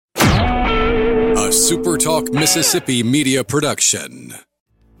SuperTalk Mississippi Media production.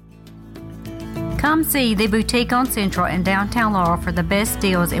 Come see the Boutique on Central in downtown Laurel for the best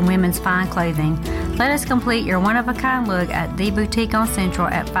deals in women's fine clothing. Let us complete your one-of-a-kind look at the Boutique on Central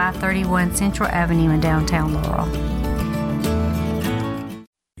at 531 Central Avenue in downtown Laurel.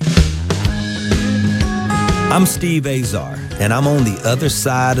 I'm Steve Azar, and I'm on the other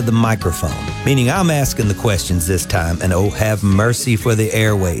side of the microphone, meaning I'm asking the questions this time, and oh, have mercy for the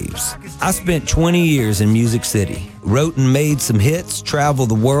airwaves. I spent 20 years in Music City, wrote and made some hits, traveled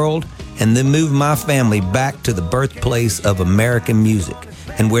the world, and then moved my family back to the birthplace of American music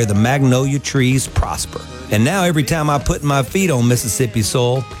and where the magnolia trees prosper. And now every time I put my feet on Mississippi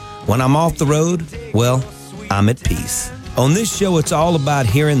soil, when I'm off the road, well, I'm at peace. On this show, it's all about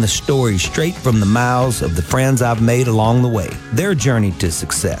hearing the stories straight from the mouths of the friends I've made along the way, their journey to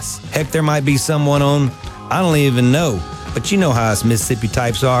success. Heck, there might be someone on, I don't even know, but you know how us Mississippi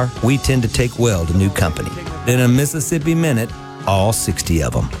types are. We tend to take well to new company. In a Mississippi Minute, all 60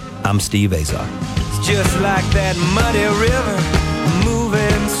 of them. I'm Steve Azar. It's just like that muddy river,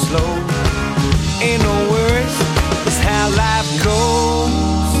 moving slow. Ain't no worries, it's how life goes,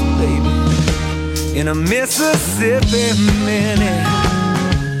 baby. In a Mississippi Minute.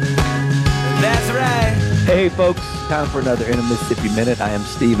 That's right. Hey, folks, time for another In a Mississippi Minute. I am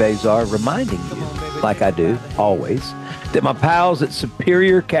Steve Azar, reminding you, like I do always, that my pals at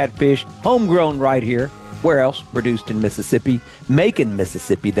Superior Catfish, homegrown right here, where else? Produced in Mississippi, making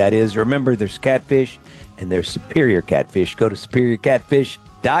Mississippi, that is. Remember, there's catfish and there's Superior Catfish. Go to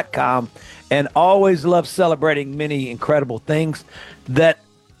superiorcatfish.com, and always love celebrating many incredible things that,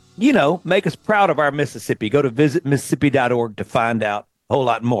 you know, make us proud of our Mississippi. Go to visitmississippi.org to find out a whole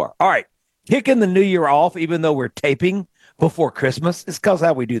lot more. All right, kicking the new year off, even though we're taping before Christmas. It's because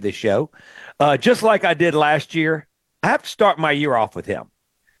how we do this show. Just like I did last year, I have to start my year off with him.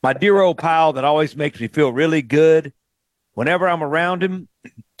 My dear old pal that always makes me feel really good whenever I'm around him,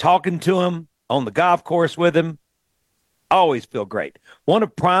 talking to him, on the golf course with him. I always feel great. One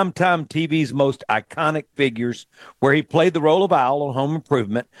of primetime TV's most iconic figures, where he played the role of Al on Home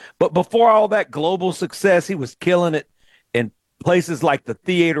Improvement. But before all that global success, he was killing it in places like the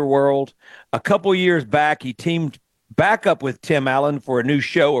theater world. A couple years back, he teamed back up with Tim Allen for a new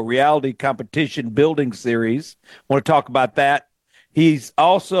show, a reality competition building series. I want to talk about that. He's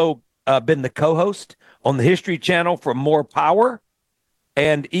also been the co-host on the History Channel for More Power,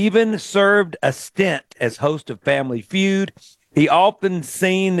 and even served a stint as host of Family Feud. He's often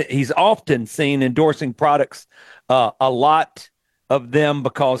seen endorsing products, a lot of them,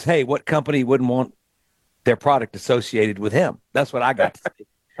 because, hey, what company wouldn't want their product associated with him? That's what I got to say.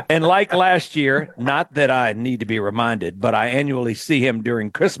 And like last year, not that I need to be reminded, but I annually see him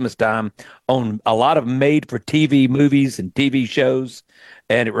during Christmas time on a lot of made-for-TV movies and TV shows,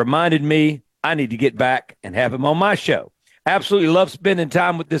 and it reminded me I need to get back and have him on my show. Absolutely love spending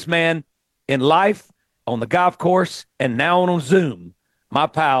time with this man in life, on the golf course, and now on Zoom. My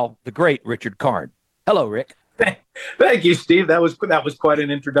pal, the great Richard Karn. Hello, Rick. Thank you, Steve. That was quite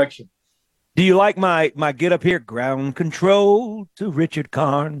an introduction. Do you like my get up here? Ground control to Richard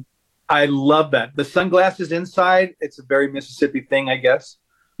Karn. I love that. The sunglasses inside, it's a very Mississippi thing, I guess.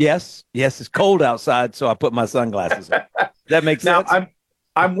 Yes, it's cold outside, so I put my sunglasses on. That makes sense. Now,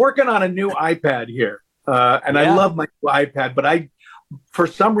 I'm working on a new iPad here, and I love my new iPad, but for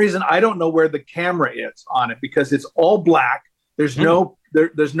some reason, I don't know where the camera is on it because it's all black. There's no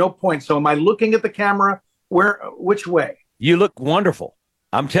point. So am I looking at the camera? Which way? You look wonderful.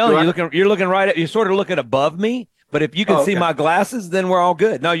 I'm telling you, you're looking right at, you're sort of looking above me, but if you can see my glasses, then we're all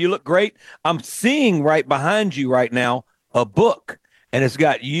good. No, you look great. I'm seeing right behind you right now a book, and it's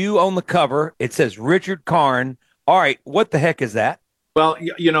got you on the cover. It says Richard Karn. All right, what the heck is that? Well,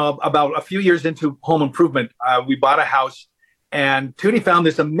 you know, about a few years into home improvement, we bought a house, and Tootie found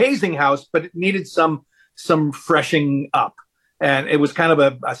this amazing house, but it needed some freshening up, and it was kind of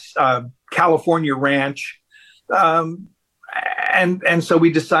a California ranch. And so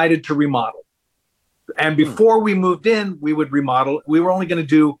we decided to remodel. And before we moved in, we would remodel. We were only going to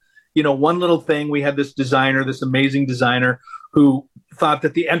do, one little thing. We had this amazing designer, who thought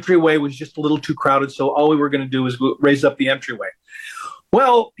that the entryway was just a little too crowded. So all we were going to do was raise up the entryway.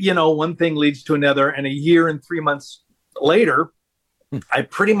 Well, one thing leads to another. And a year and 3 months later, I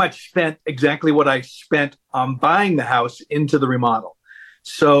pretty much spent exactly what I spent on buying the house into the remodel.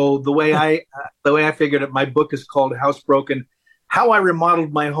 So the way I figured it, my book is called Housebroken: How I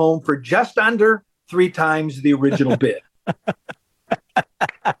Remodeled My Home for Just Under 3 times the Original Bid.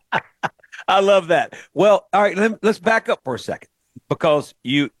 I love that. Well, all right, let's back up for a second, because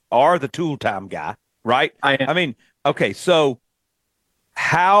you are the tool time guy, right? I am. I mean, okay, so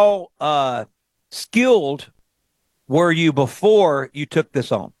how skilled were you before you took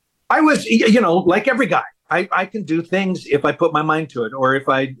this on? I was, like every guy. I can do things if I put my mind to it, or if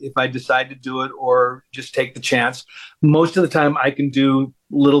I decide to do it, or just take the chance. Most of the time, I can do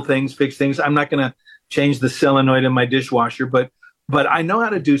little things, fix things. I'm not going to change the solenoid in my dishwasher, but I know how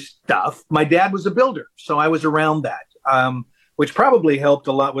to do stuff. My dad was a builder, so I was around that, which probably helped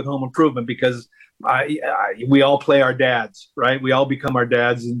a lot with home improvement, because we all play our dads, right? We all become our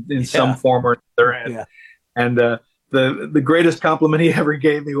dads in some form or another. And the greatest compliment he ever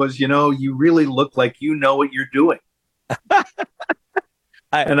gave me was, you really look like you know what you're doing.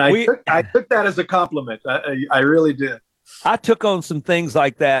 I took that as a compliment. I really did. I took on some things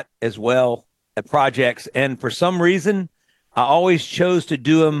like that as well at projects. And for some reason, I always chose to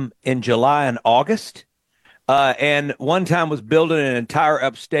do them in July and August. And one time was building an entire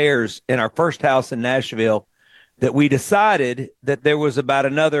upstairs in our first house in Nashville that we decided that there was about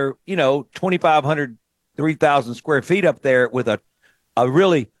another, 2,500, 3,000 square feet up there with a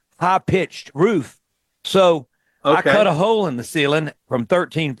really high-pitched roof. So I cut a hole in the ceiling from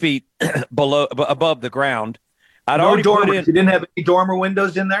 13 feet above the ground. I'd already put in. You didn't have any dormer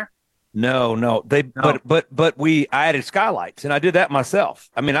windows in there? No. But I added skylights, and I did that myself.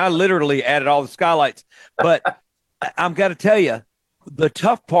 I mean, I literally added all the skylights. But I'm got to tell you, the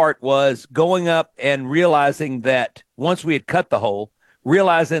tough part was going up and realizing that once we had cut the hole,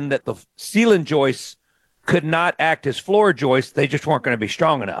 realizing that the ceiling joists could not act as floor joists. They just weren't going to be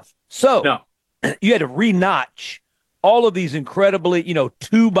strong enough. So you had to re-notch all of these incredibly,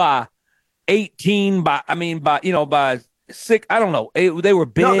 2 by 18 by 6. I don't know. They were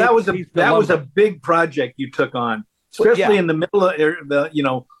big. No, that was a big project you took on, especially in the middle of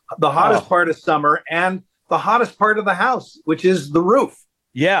the hottest part of summer and the hottest part of the house, which is the roof.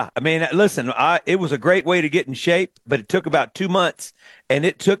 Yeah. I mean, listen, it was a great way to get in shape, but it took about 2 months, and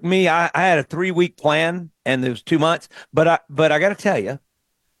it took me, I had a 3-week plan, and it was 2 months, but I got to tell you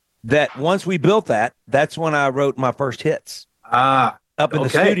that once we built that, that's when I wrote my first hits. Up in the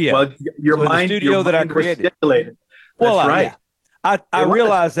studio. Well, your mind that I created. Stimulated. Well, I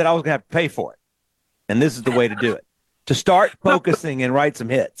realized that I was going to have to pay for it, and this is the way to do it, to start focusing and write some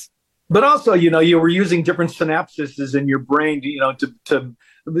hits. But also, you were using different synapses in your brain, to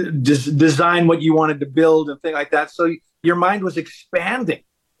design what you wanted to build and things like that. So your mind was expanding.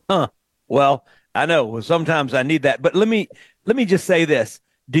 Well, I know. Well, sometimes I need that. But let me just say this.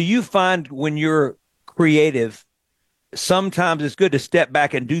 Do you find when you're creative, sometimes it's good to step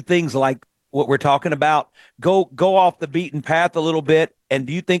back and do things like what we're talking about? Go off the beaten path a little bit. And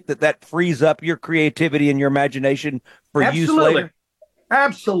do you think that frees up your creativity and your imagination for use later?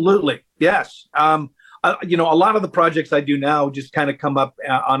 Absolutely. Yes. A lot of the projects I do now just kind of come up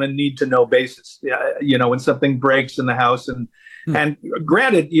on a need to know basis. When something breaks in the house, and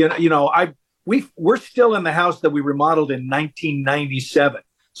granted, we're still in the house that we remodeled in 1997.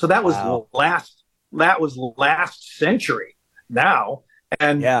 So that was last century now.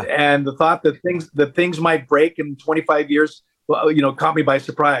 And the thought that things might break in 25 years, caught me by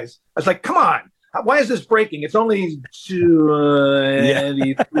surprise. I was like, come on. Why is this breaking? It's only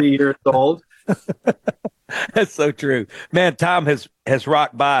 23 years old. That's so true, man. Time has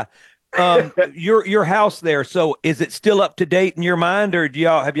rocked by. Your house there. So is it still up to date in your mind, or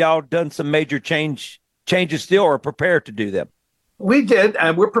have y'all done some major changes still, or prepared to do them? We did,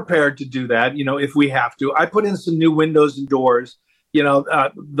 and we're prepared to do that. If we have to. I put in some new windows and doors.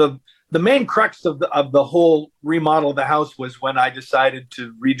 The main crux of the whole remodel of the house was when I decided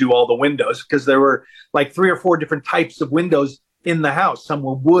to redo all the windows, because there were like 3 or 4 different types of windows in the house. Some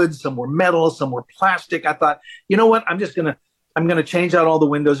were wood, some were metal, some were plastic. I thought, you know what? I'm going to change out all the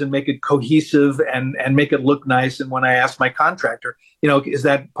windows and make it cohesive and make it look nice. And when I asked my contractor, is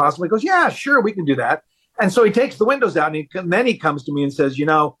that possible? He goes, yeah, sure, we can do that. And so he takes the windows out, and then he comes to me and says,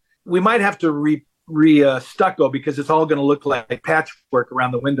 we might have to stucco, because it's all going to look like patchwork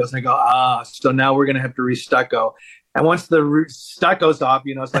around the windows. And I go, so now we're going to have to re-stucco. And once the stucco's off,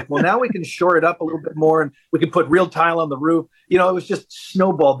 it's like, well, now we can shore it up a little bit more, and we can put real tile on the roof. It was just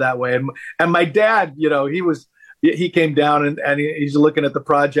snowballed that way. And my dad, he came down and he's looking at the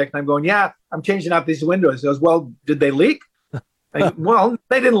project, and I'm going, yeah, I'm changing out these windows. He goes, well, did they leak? Well,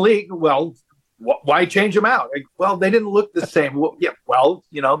 they didn't leak. Well, why change them out? Well, they didn't look the same. Well, yeah. Well,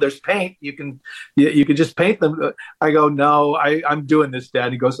 there's paint. You can just paint them. I go, no, I'm doing this,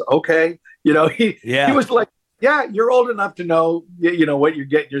 Dad. He goes, okay. He was like, yeah, you're old enough to know, what you're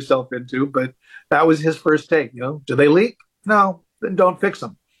getting yourself into. But that was his first take. Do they leak? No, then don't fix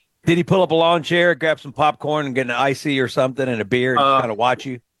them. Did he pull up a lawn chair, grab some popcorn, and get an icy or something and a beer and kind of watch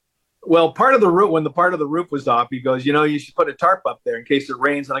you? Well, part of the roof, when the part of the roof was off, he goes, you should put a tarp up there in case it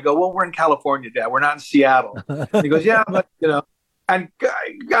rains. And I go, well, we're in California, Dad. We're not in Seattle. And he goes, yeah, but, and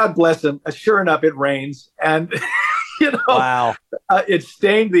God bless him. Sure enough, it rains. And, wow. It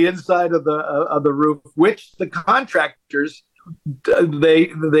stained the inside of the roof, which the contractors,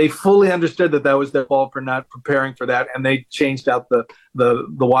 they fully understood that was their fault for not preparing for that. And they changed out the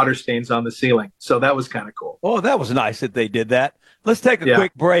water stains on the ceiling. So that was kind of cool. Oh, that was nice that they did that. Let's take a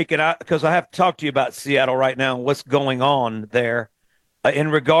quick break, and because I have to talk to you about Seattle right now and what's going on there in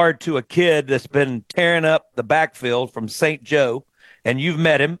regard to a kid that's been tearing up the backfield from St. Joe, and you've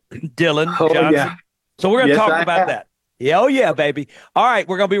met him, Dylan Johnson. Yeah. So we're going to talk about that. Yeah, oh, yeah, baby. All right,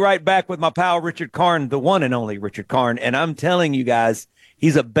 we're going to be right back with my pal Richard Karn, the one and only Richard Karn, and I'm telling you guys,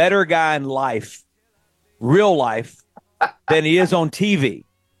 he's a better guy in life, real life, than he is on TV.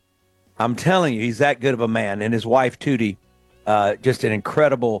 I'm telling you, he's that good of a man, and his wife, Tootie, just an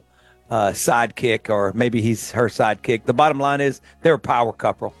incredible sidekick, or maybe he's her sidekick. The bottom line is they're a power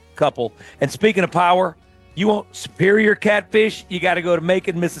couple. And speaking of power, you want superior catfish, you got to go to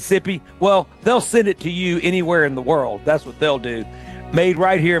Macon, Mississippi. Well, they'll send it to you anywhere in the world. That's what they'll do. Made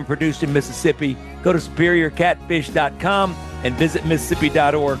right here and produced in Mississippi. Go to superiorcatfish.com and visit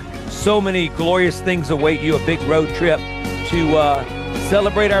Mississippi.org. So many glorious things await you. A big road trip to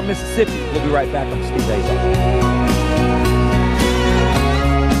celebrate our Mississippi. We'll be right back on Steve Azar.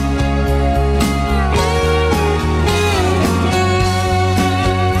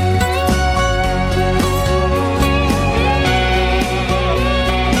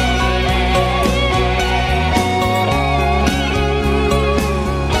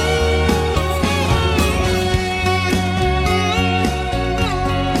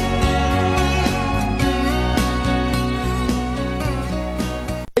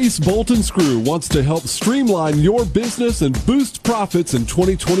 Ace Bolt & Screw wants to help streamline your business and boost profits in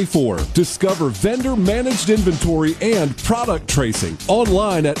 2024. Discover vendor-managed inventory and product tracing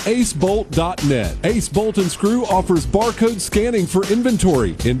online at acebolt.net. Ace Bolt & Screw offers barcode scanning for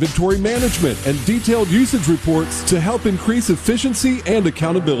inventory management, and detailed usage reports to help increase efficiency and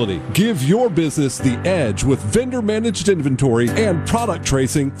accountability. Give your business the edge with vendor-managed inventory and product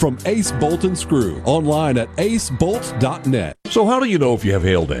tracing from Ace Bolt & Screw. Online at acebolt.net. So how do you know if you have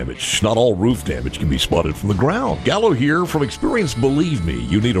hail damage? Not all roof damage can be spotted from the ground. Gallo here. From experience, believe me,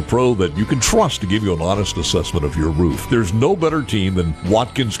 you need a pro that you can trust to give you an honest assessment of your roof. There's no better team than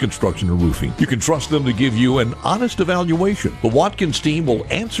Watkins Construction and Roofing. You can trust them to give you an honest evaluation. The Watkins team will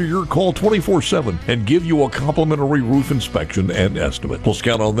answer your call 24/7 and give you a complimentary roof inspection and estimate. Plus,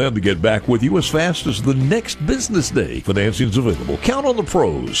 count on them to get back with you as fast as the next business day. Financing's available. Count on the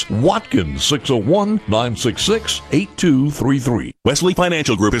pros. Watkins, 601-966-8233. Wesley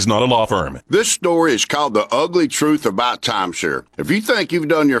Financial Group is not a law firm. This story is called The Ugly Truth About Timeshare. If you think you've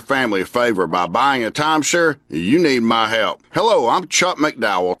done your family a favor by buying a timeshare, you need my help. Hello, I'm Chuck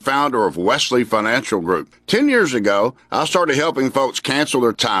McDowell, founder of Wesley Financial Group. 10 years ago, I started helping folks cancel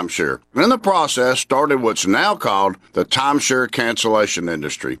their timeshare. And in the process, started what's now called the timeshare cancellation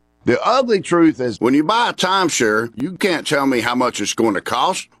industry. The ugly truth is when you buy a timeshare, you can't tell me how much it's going to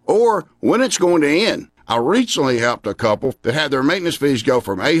cost or when it's going to end. I recently helped a couple that had their maintenance fees go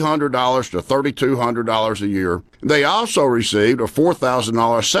from $800 to $3,200 a year. They also received a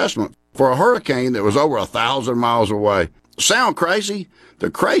 $4,000 assessment for a hurricane that was over 1,000 miles away. Sound crazy?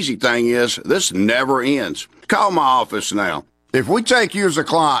 The crazy thing is this never ends. Call my office now. If we take you as a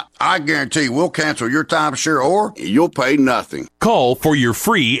client, I guarantee we'll cancel your timeshare or you'll pay nothing. Call for your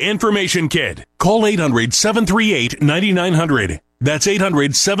free information kit. Call 800-738-9900. That's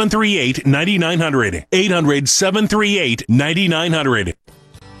 800-738-9900. 800-738-9900.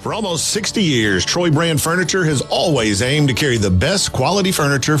 For almost 60 years, Troy Brand Furniture has always aimed to carry the best quality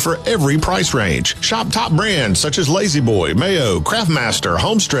furniture for every price range. Shop top brands such as Lazy Boy, Mayo, Craftmaster,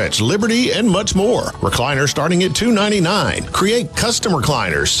 Homestretch, Liberty, and much more. Recliners starting at $299. Create custom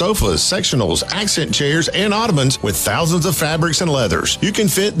recliners, sofas, sectionals, accent chairs, and ottomans with thousands of fabrics and leathers. You can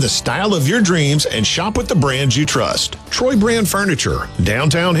fit the style of your dreams and shop with the brands you trust. Troy Brand Furniture,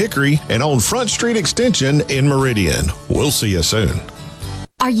 downtown Hickory, and on Front Street Extension in Meridian. We'll see you soon.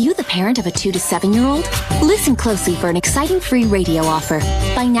 Are you the parent of a 2 to 7-year-old? Listen closely for an exciting free radio offer.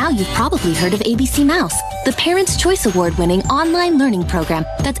 By now, you've probably heard of ABC Mouse, the Parents' Choice Award-winning online learning program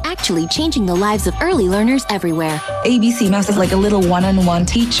that's actually changing the lives of early learners everywhere. ABC Mouse is like a little one-on-one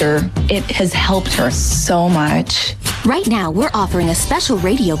teacher. It has helped her so much. Right now, we're offering a special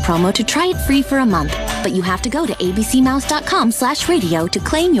radio promo to try it free for a month, but you have to go to abcmouse.com/radio to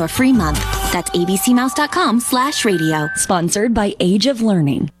claim your free month. That's abcmouse.com/radio. Sponsored by Age of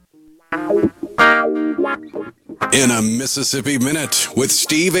Learning. In a Mississippi Minute with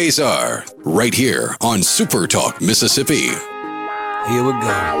Steve Azar, right here on SuperTalk Mississippi. Here we go.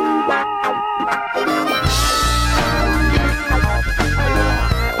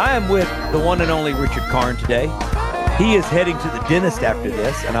 I am with the one and only Richard Karn today. He is heading to the dentist after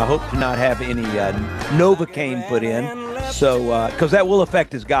this, and I hope to not have any Novocaine put in. So, because that will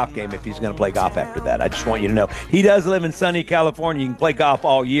affect his golf game if he's going to play golf after that. I just want you to know. He does live in sunny California. You can play golf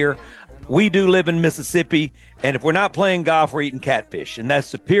all year. We do live in Mississippi, and if we're not playing golf, we're eating catfish, and that's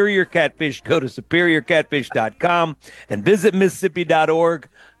Superior Catfish. Go to superiorcatfish.com and visit Mississippi.org.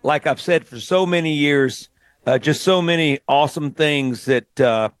 Like I've said for so many years, just so many awesome things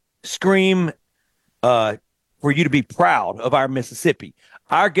that scream for you to be proud of our Mississippi.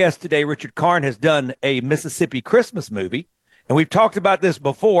 Our guest today, Richard Karn, has done a Mississippi Christmas movie, and we've talked about this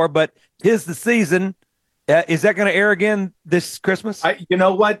before, but 'tis the season. Is that going to air again this Christmas? You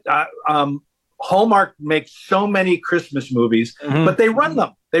know what? Hallmark makes so many Christmas movies, but they run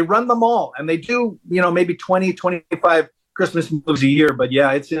them. They run them all, and they do, maybe 20, 25 Christmas movies a year. But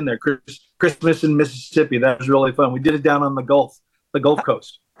yeah, it's in there. Christmas in Mississippi. That was really fun. We did it down on the Gulf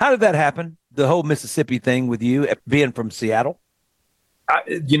Coast. How did that happen? The whole Mississippi thing with you being from Seattle?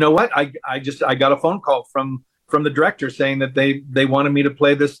 You know what? I got a phone call from the director saying that they wanted me to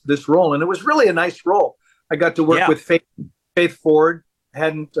play this role, and it was really a nice role. I got to work with Faith Ford.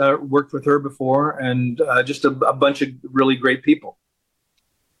 Hadn't worked with her before, and just a bunch of really great people.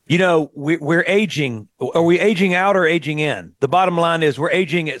 We're aging. Are we aging out or aging in? The bottom line is we're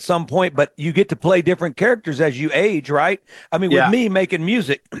aging at some point, but you get to play different characters as you age, right? I mean, with me making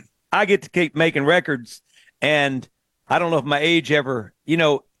music, I get to keep making records, and I don't know if my age ever,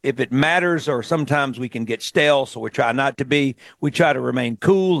 if it matters, or sometimes we can get stale, so we try not to be. We try to remain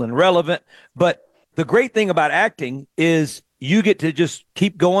cool and relevant. But the great thing about acting is you get to just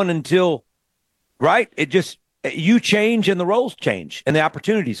keep going until, right? You change and the roles change and the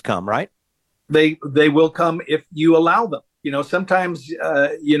opportunities come, right? They will come if you allow them. Sometimes,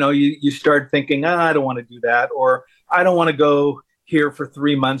 you start thinking, I don't want to do that, or I don't want to go here for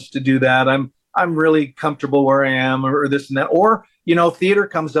 3 months to do that. I'm really comfortable where I am, or this and that. Or, theater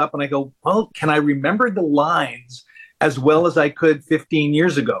comes up and I go, well, can I remember the lines as well as I could 15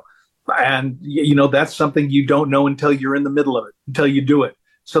 years ago? And, that's something you don't know until you're in the middle of it, until you do it.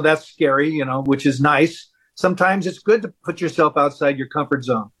 So that's scary, which is nice. Sometimes it's good to put yourself outside your comfort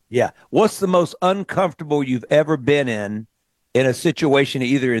zone. Yeah. What's the most uncomfortable you've ever been in a situation,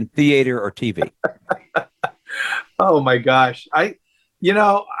 either in theater or TV? Oh, my gosh. I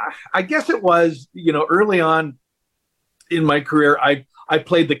guess it was, early on in my career, I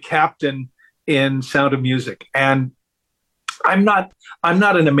played the captain in Sound of Music. And I'm not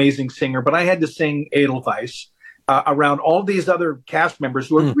an amazing singer, but I had to sing Edelweiss around all these other cast members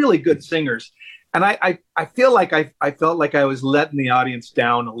who are really good singers. And I feel like I felt like I was letting the audience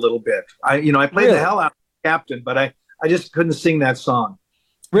down a little bit. I played the hell out of the captain, but I just couldn't sing that song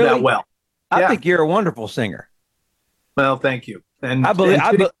that well. I think you're a wonderful singer. Well, thank you. And I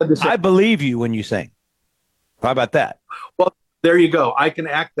believe you when you sing. How about that? Well, there you go. I can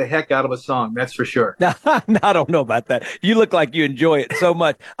act the heck out of a song. That's for sure. No, I don't know about that. You look like you enjoy it so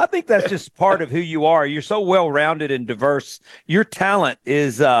much. I think that's just part of who you are. You're so well-rounded and diverse. Your talent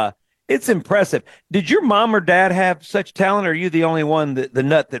is, it's impressive. Did your mom or dad have such talent, or are you the only one, the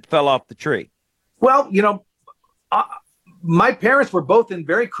nut that fell off the tree? Well, my parents were both in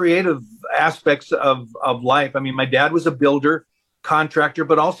very creative aspects of life. I mean, my dad was a builder, contractor,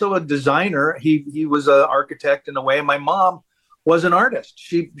 but also a designer. He was an architect in a way. My mom was an artist.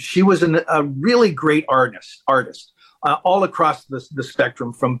 She was a really great artist all across the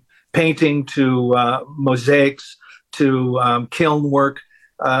spectrum, from painting to mosaics to kiln work.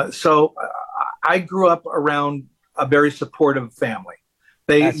 So I grew up around a very supportive family.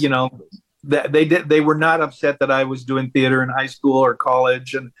 They were not upset that I was doing theater in high school or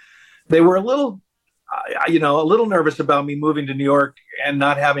college, and they were a little nervous about me moving to New York and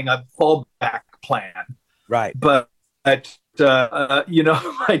not having a fallback plan. Right. But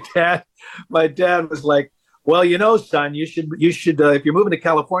my dad was like, well, son, you should if you're moving to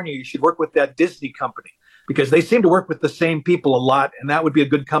California, you should work with that Disney company, because they seem to work with the same people a lot, and that would be a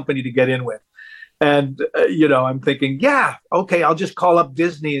good company to get in with. And I'm thinking, yeah, okay, I'll just call up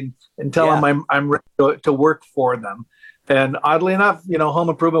Disney and tell them I'm ready to work for them. And oddly enough, Home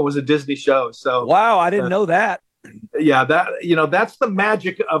Improvement was a Disney show. So wow, I didn't know that. Yeah, that's the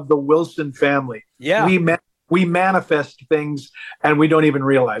magic of the Wilson family. Yeah, we manifest things and we don't even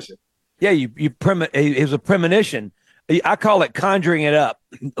realize it. Yeah, it was a premonition. I call it conjuring it up.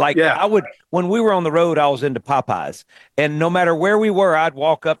 Like when we were on the road, I was into Popeyes, and no matter where we were, I'd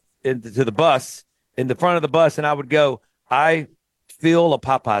walk up to the bus in the front of the bus, and I would go, I feel a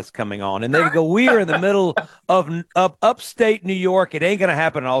Popeyes coming on. And they would go, we are in the middle of upstate New York. It ain't going to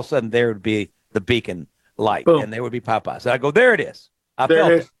happen. And all of a sudden, there would be the beacon light, Boom. and there would be Popeyes. And I go, there it is. I There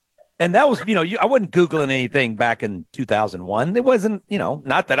felt it it. is. And that was, I wasn't Googling anything back in 2001. It wasn't,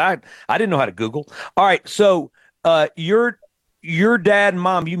 not that I didn't know how to Google. All right. So your dad and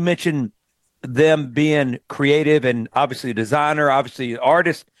mom, you mentioned them being creative and obviously a designer, obviously an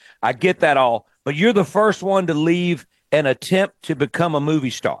artist. I get that all. But you're the first one to leave an attempt to become a movie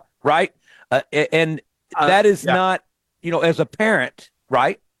star, right? And that is not, as a parent,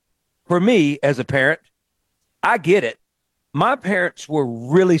 right? For me, as a parent, I get it. My parents were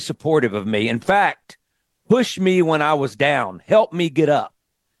really supportive of me. In fact, pushed me when I was down, helped me get up.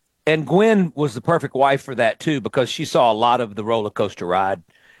 And Gwen was the perfect wife for that, too, because she saw a lot of the roller coaster ride.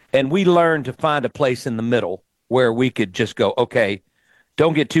 And we learned to find a place in the middle where we could just go, okay,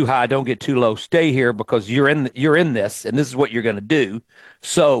 don't get too high, don't get too low. Stay here because you're in this, and this is what you're going to do.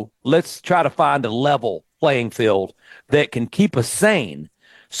 So let's try to find a level playing field that can keep us sane.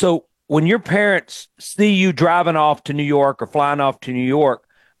 So when your parents see you driving off to New York or flying off to New York,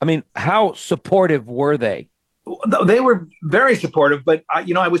 I mean, how supportive were they? They were very supportive, but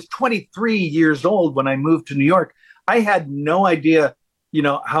I was 23 years old when I moved to New York. I had no idea,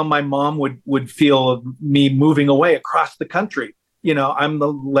 how my mom would feel of me moving away across the country. I'm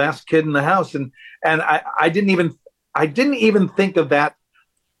the last kid in the house, and I didn't even think of that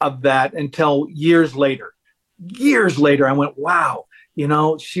until years later. Years later, I went, wow.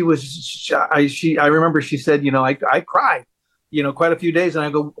 I remember she said, I cried, quite a few days. And I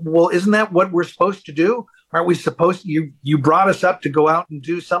go, well, isn't that what we're supposed to do? Aren't we supposed to, you brought us up to go out and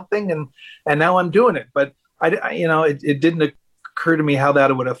do something, and now I'm doing it. But it didn't occur to me how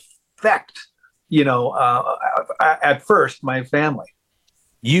that would affect, at first my family.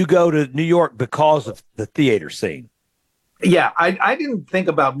 You go to New York because of the theater scene. Yeah. I didn't think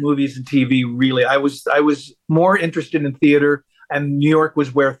about movies and TV really. I was more interested in theater. And New York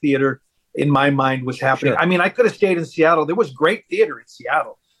was where theater, in my mind, was happening. Sure. I mean, I could have stayed in Seattle. There was great theater in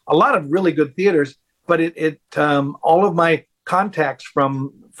Seattle, a lot of really good theaters. But all of my contacts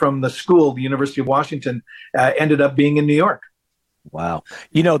from the school, the University of Washington, ended up being in New York. Wow.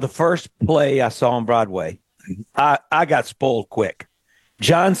 The first play I saw on Broadway, I got spoiled quick.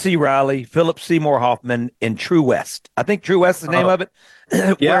 John C. Reilly, Philip Seymour Hoffman in True West. I think True West is the name of it.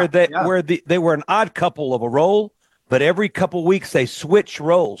 Where they were an odd couple of a role. But every couple weeks they switch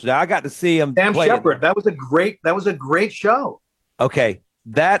roles. Now I got to see him. Sam Shepard. That was a great show. Okay,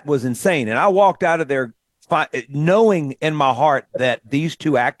 that was insane. And I walked out of there knowing in my heart that these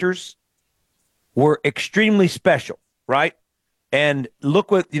two actors were extremely special, right? And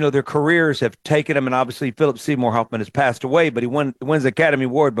look what their careers have taken them. And obviously Philip Seymour Hoffman has passed away, but he wins the Academy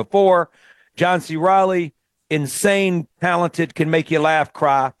Award before. John C. Reilly, insane, talented, can make you laugh,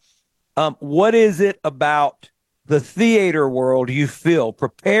 cry. What is it about the theater world you feel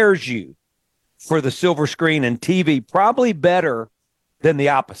prepares you for the silver screen and TV probably better than the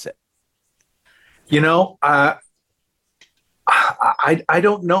opposite? I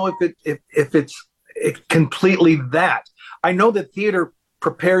don't know if it's completely that. I know that theater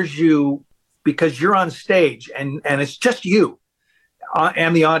prepares you because you're on stage and it's just you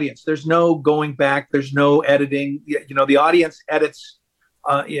and the audience. There's no going back. There's no editing. The audience edits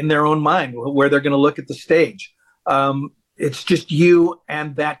in their own mind where they're going to look at the stage. It's just you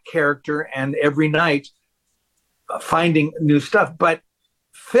and that character, and every night finding new stuff. But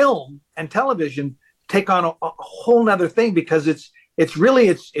film and television take on a whole nother thing because it's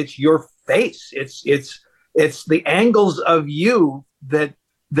your face. It's the angles of you that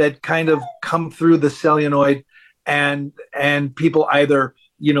kind of come through the celluloid, and people either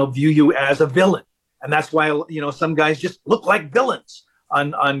view you as a villain, and that's why some guys just look like villains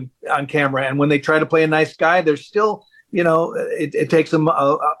on camera, and when they try to play a nice guy, they're still it takes them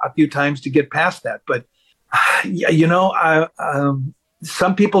a few times to get past that. But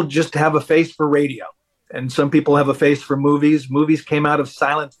some people just have a face for radio, and some people have a face for movies. Movies came out of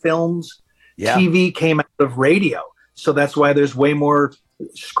silent films. Yeah. TV came out of radio, so that's why there's way more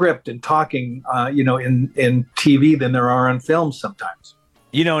script and talking in TV than there are on films sometimes.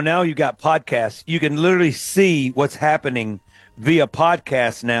 Now you got podcasts. You can literally see what's happening via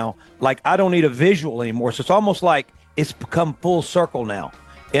podcast now. Like, I don't need a visual anymore. So it's almost like it's become full circle now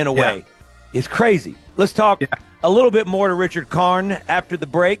in a way. It's crazy. Let's talk a little bit more to Richard Karn after the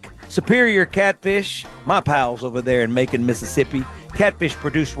break. Superior Catfish, my pals over there in Macon, Mississippi. Catfish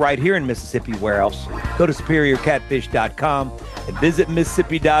produced right here in Mississippi. Where else? Go to superiorcatfish.com and visit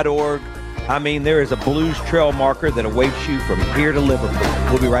Mississippi.org. I mean, there is a blues trail marker that awaits you from here to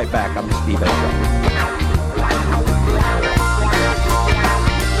Liverpool. We'll be right back. I'm Steve Azar.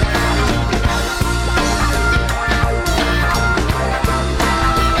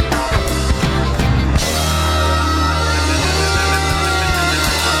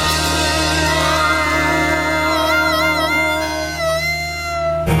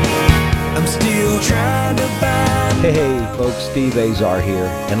 folks, Steve Azar here,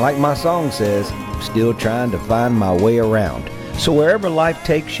 and like my song says, still trying to find my way around. So wherever life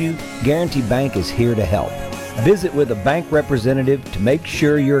takes you, Guarantee Bank is here to help. Visit with a bank representative to make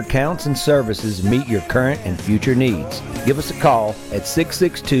sure your accounts and services meet your current and future needs. Give us a call at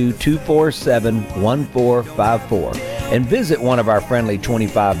 662-247-1454 and visit one of our friendly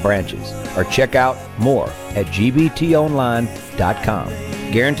 25 branches or check out more at gbtonline.com.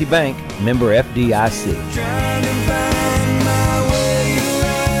 Guarantee Bank, member FDIC.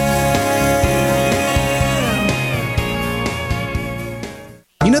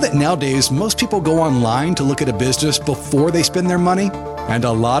 You know that nowadays most people go online to look at a business before they spend their money? And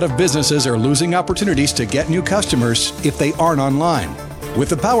a lot of businesses are losing opportunities to get new customers if they aren't online. With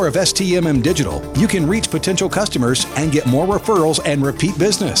the power of STMM Digital, you can reach potential customers and get more referrals and repeat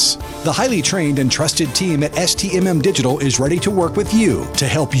business. The highly trained and trusted team at STMM Digital is ready to work with you to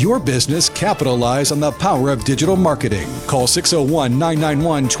help your business capitalize on the power of digital marketing. Call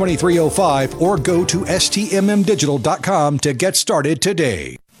 601-991-2305 or go to stmmdigital.com to get started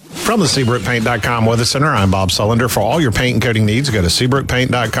today. From the SeabrookPaint.com Weather Center, I'm Bob Sullender. For all your paint and coating needs, go to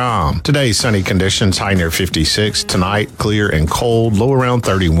SeabrookPaint.com. Today, sunny conditions, high near 56. Tonight, clear and cold, low around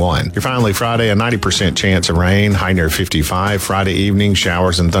 31. Your finally Friday, a 90% chance of rain, high near 55. Friday evening,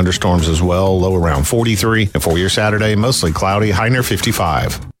 showers and thunderstorms as well, low around 43. And for your Saturday, mostly cloudy, high near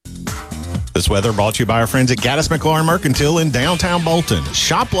 55. This weather brought to you by our friends at Gaddis McLaurin Mercantile in downtown Bolton.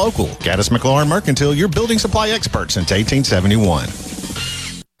 Shop local. Gaddis McLaurin Mercantile, your building supply expert since 1871.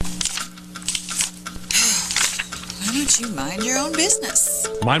 Why don't you mind your own business?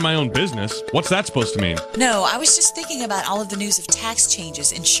 Mind my own business? What's that supposed to mean? No, I was just thinking about all of the news of tax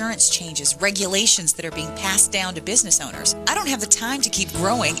changes, insurance changes, regulations that are being passed down to business owners. I don't have the time to keep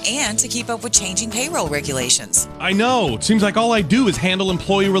growing and to keep up with changing payroll regulations. I know. It seems like all I do is handle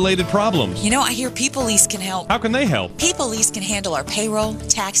employee-related problems. You know, I hear People Lease can help. How can they help? People Lease can handle our payroll,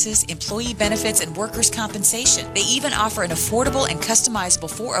 taxes, employee benefits, and workers' compensation. They even offer an affordable and customizable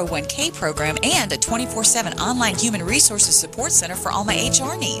 401k program and a 24/7 online human resources support center for all my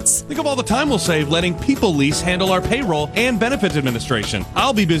HR needs. Think of all the time we'll save letting People Lease handle our payroll and benefits administration.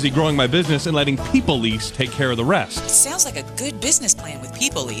 I'll be busy growing my business and letting People Lease take care of the rest. It sounds like a good business plan with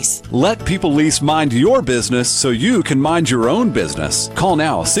People Lease. Let People Lease mind your business so you can mind your own business. Call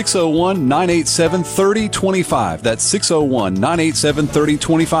now, 601-987-3025. That's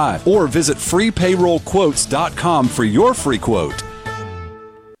 601-987-3025. Or visit freepayrollquotes.com for your free quote.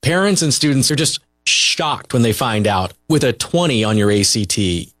 Parents and students are just shocked when they find out with a 20 on your ACT,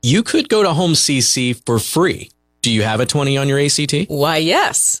 you could go to Home CC for free. Do you have a 20 on your ACT? Why,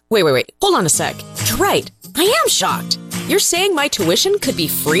 yes. Wait. Hold on a sec. You're right. I am shocked. You're saying my tuition could be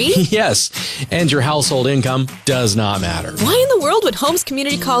free? Yes, and your household income does not matter. Why in the world would Holmes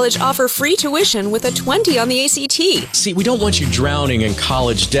Community College offer free tuition with a 20 on the ACT? See, we don't want you drowning in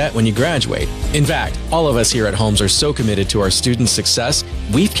college debt when you graduate. In fact, all of us here at Holmes are so committed to our students' success,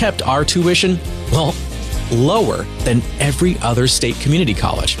 we've kept our tuition, lower than every other state community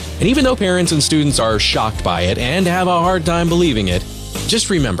college. And even though parents and students are shocked by it and have a hard time believing it, just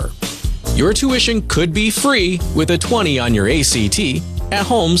remember, your tuition could be free with a 20 on your ACT at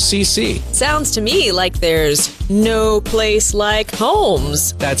Holmes CC. Sounds to me like there's no place like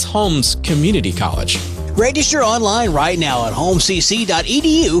Holmes. That's Holmes Community College. Register online right now at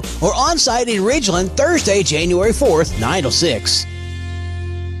homecc.edu or on-site in Ridgeland Thursday, January 4th, 9 to 6.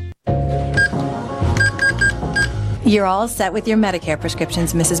 You're all set with your Medicare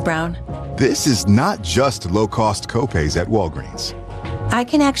prescriptions, Mrs. Brown. This is not just low-cost copays at Walgreens. I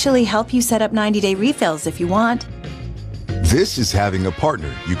can actually help you set up 90-day refills if you want. This is having a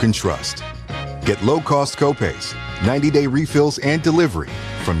partner you can trust. Get low-cost copays, 90-day refills, and delivery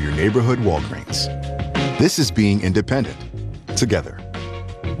from your neighborhood Walgreens. This is being independent. Together.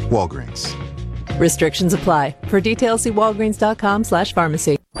 Walgreens. Restrictions apply. For details, see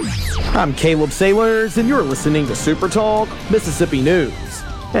walgreens.com/pharmacy. I'm Caleb Sailors, and you're listening to SuperTalk Mississippi News.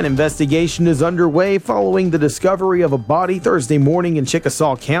 An investigation is underway following the discovery of a body Thursday morning in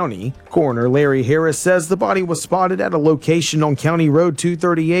Chickasaw County. Coroner Larry Harris says the body was spotted at a location on County Road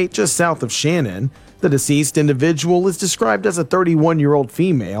 238 just south of Shannon. The deceased individual is described as a 31-year-old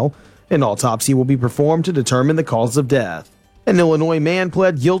female. An autopsy will be performed to determine the cause of death. An Illinois man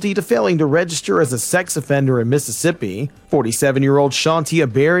pled guilty to failing to register as a sex offender in Mississippi. 47-year-old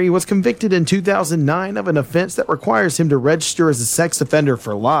Shantia Berry was convicted in 2009 of an offense that requires him to register as a sex offender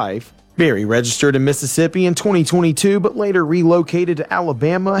for life. Barry registered in Mississippi in 2022, but later relocated to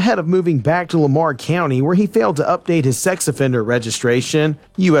Alabama ahead of moving back to Lamar County, where he failed to update his sex offender registration.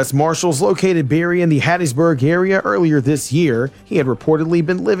 U.S. Marshals located Barry in the Hattiesburg area earlier this year. He had reportedly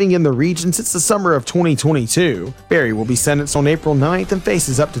been living in the region since the summer of 2022. Barry will be sentenced on April 9th and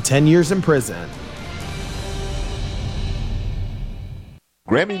faces up to 10 years in prison.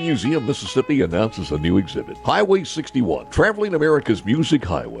 Grammy Museum, Mississippi announces a new exhibit, Highway 61, Traveling America's Music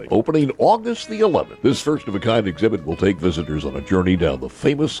Highway, opening August the 11th. This first-of-a-kind exhibit will take visitors on a journey down the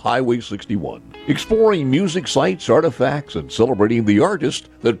famous Highway 61, exploring music sites, artifacts, and celebrating the artists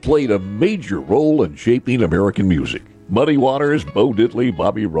that played a major role in shaping American music. Muddy Waters, Bo Diddley,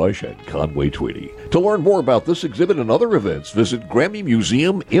 Bobby Rush, and Conway Twitty. To learn more about this exhibit and other events, visit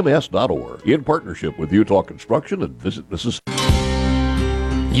GrammyMuseumMS.org in partnership with Utah Construction and Visit Mississippi.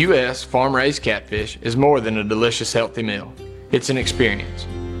 U.S. farm-raised catfish is more than a delicious, healthy meal. It's an experience.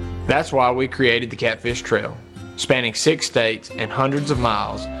 That's why we created the Catfish Trail. Spanning 6 states and hundreds of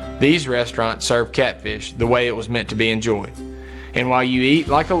miles, these restaurants serve catfish the way it was meant to be enjoyed. And while you eat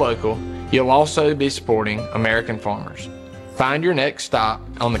like a local, you'll also be supporting American farmers. Find your next stop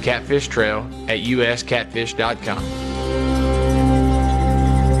on the Catfish Trail at uscatfish.com.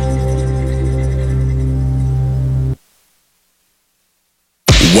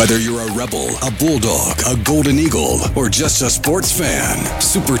 Whether you're a Rebel, a Bulldog, a Golden Eagle, or just a sports fan,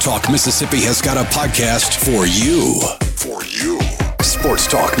 SuperTalk Mississippi has got a podcast for you. For you. Sports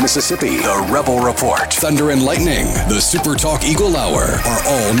Talk Mississippi, the Rebel Report, Thunder and Lightning, the SuperTalk Eagle Hour are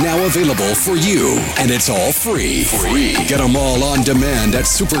all now available for you. And it's all free. Get them all on demand at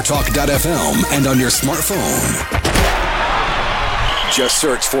supertalk.fm and on your smartphone. Just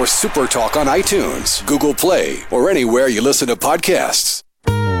search for SuperTalk on iTunes, Google Play, or anywhere you listen to podcasts.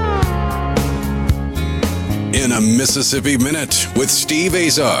 In a Mississippi Minute with Steve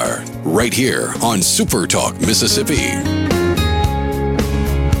Azar, right here on SuperTalk Mississippi.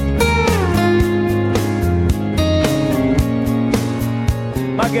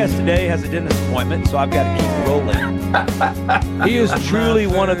 My guest today has a dentist appointment, so I've got to keep rolling. He is truly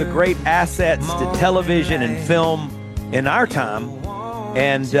one of the great assets to television and film in our time,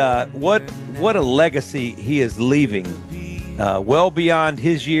 and what a legacy he is leaving. Well beyond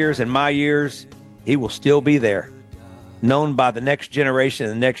his years and my years, he will still be there, known by the next generation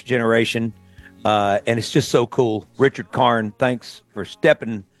and the next generation, and it's just so cool. Richard Karn, thanks for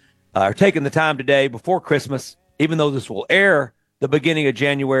taking the time today before Christmas, even though this will air the beginning of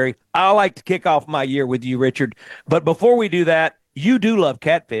January. I like to kick off my year with you, Richard. But before we do that, you do love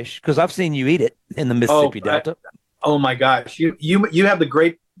catfish because I've seen you eat it in the Mississippi Delta. Oh my gosh, you have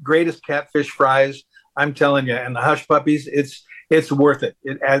the greatest catfish fries. I'm telling you, and the hush puppies. It's worth it.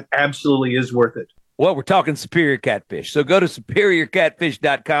 It absolutely is worth it. Well, we're talking Superior Catfish. So go to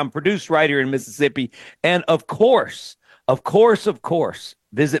superiorcatfish.com, produced right here in Mississippi. And of course,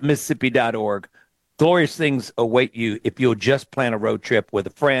 visit Mississippi.org. Glorious things await you if you'll just plan a road trip with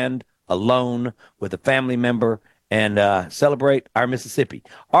a friend, alone, with a family member, and celebrate our Mississippi.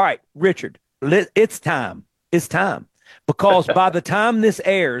 All right, Richard, it's time. It's time. Because by the time this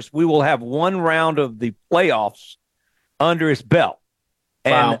airs, we will have one round of the playoffs under his belt.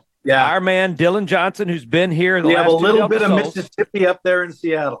 And our man, Dylan Johnson, who's been here in the last have a little bit of episodes, Mississippi up there in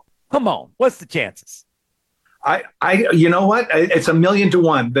Seattle. Come on. What's the chances? You know what? It's 1,000,000 to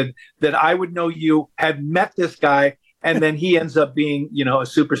 1 that I would know you had met this guy, and then he ends up being, a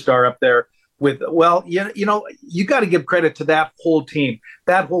superstar up there with, you got to give credit to that whole team.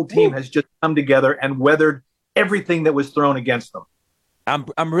 That whole team has just come together and weathered everything that was thrown against them.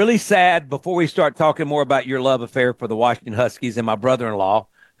 I'm really sad before we start talking more about your love affair for the Washington Huskies and my brother-in-law,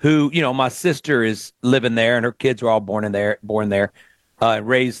 who, my sister is living there and her kids were all born there,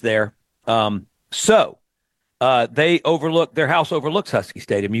 raised there. Their house overlooks Husky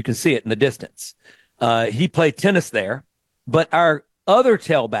Stadium. You can see it in the distance. He played tennis there, but our other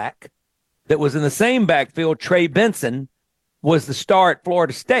tailback that was in the same backfield, Trey Benson, was the star at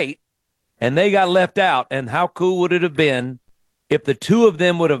Florida State, and they got left out. And how cool would it have been if the two of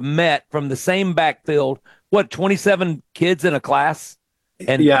them would have met from the same backfield? 27 kids in a class,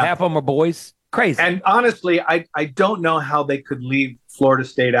 and half of them are boys? Crazy. And honestly, I don't know how they could leave Florida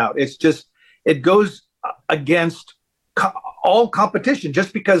State out. It's just, it goes against all competition.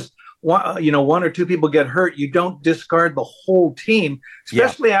 Just because one or two people get hurt, you don't discard the whole team,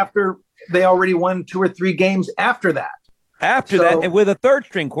 especially after they already won 2 or 3 games after that. And with a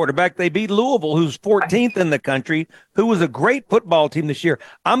third-string quarterback, they beat Louisville, who's 14th in the country, who was a great football team this year.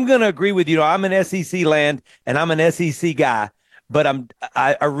 I'm going to agree with you. I'm an SEC land, and I'm an SEC guy, but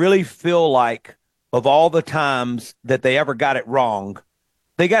I really feel like of all the times that they ever got it wrong,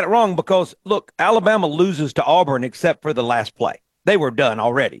 They got it wrong because, look, Alabama loses to Auburn except for the last play. They were done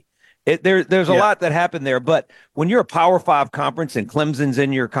already. There's a lot that happened there, but when you're a Power 5 conference and Clemson's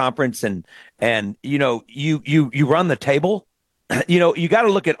in your conference and you know you run the table, you know, you got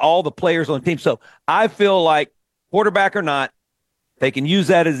to look at all the players on the team. So I feel like, quarterback or not, they can use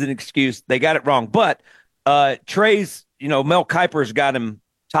that as an excuse. They got it wrong, but Trey's, you know, Mel Kiper's got him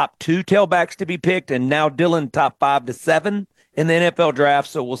top 2 tailbacks to be picked, and now Dylan top 5 to 7 in the NFL draft.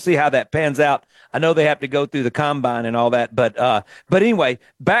 So we'll see how that pans out. I know they have to go through the combine and all that, but anyway,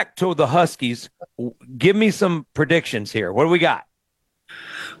 back to the Huskies. Give me some predictions here. What do we got?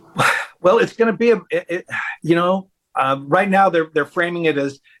 Well, it's going to be right now they're framing it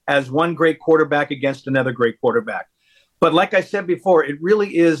as one great quarterback against another great quarterback. But like I said before, it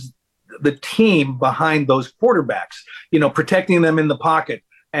really is the team behind those quarterbacks, you know, protecting them in the pocket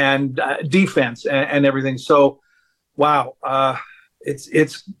and defense and everything. So, wow,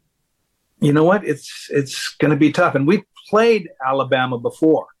 it's you know what? It's going to be tough. And we played Alabama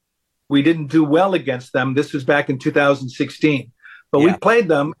before. We didn't do well against them. This was back in 2016. But we played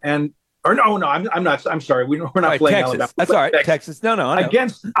them I'm sorry. We're not playing Texas. Alabama. That's all right. Texas. No.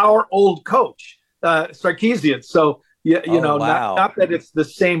 Against our old coach, Sarkisian. So, not that it's the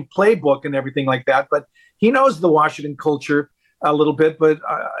same playbook and everything like that, but he knows the Washington culture a little bit. But,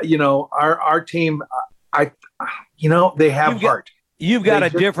 our team, they have heart. You've got a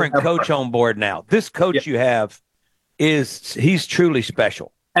different coach on board now. This coach you have he's truly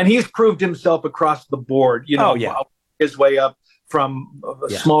special. And he's proved himself across the board, his way up from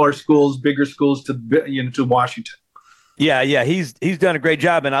smaller schools, bigger schools to Washington. Yeah. He's done a great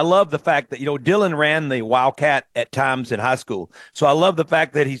job. And I love the fact that, Dylan ran the Wildcat at times in high school. So I love the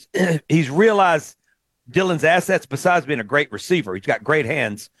fact that he's realized Dylan's assets, besides being a great receiver, he's got great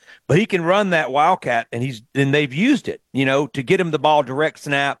hands, but he can run that Wildcat, and they've used it, to get him the ball direct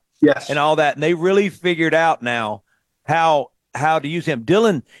snap and all that. And they really figured out now how to use him.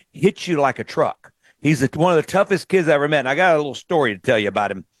 Dylan hits you like a truck. He's one of the toughest kids I ever met. And I got a little story to tell you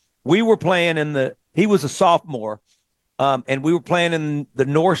about him. We were playing he was a sophomore, and we were playing in the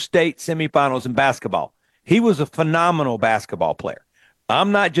North State semifinals in basketball. He was a phenomenal basketball player.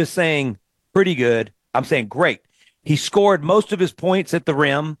 I'm not just saying pretty good. I'm saying great. He scored most of his points at the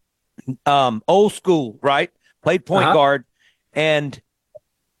rim, old school, right? Played point guard, and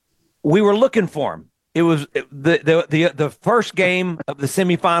we were looking for him. It was the first game of the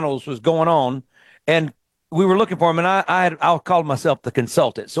semifinals was going on, and we were looking for him. And I called myself the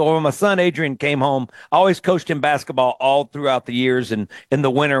consultant. So when my son Adrian came home, I always coached him basketball all throughout the years, and in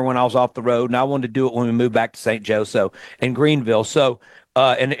the winter when I was off the road, and I wanted to do it when we moved back to St. Joe, and Greenville. So.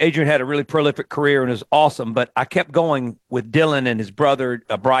 And Adrian had a really prolific career and it was awesome, but I kept going with Dylan and his brother,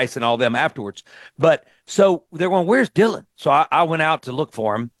 Bryce, and all them afterwards. But so they're going, where's Dylan? So I went out to look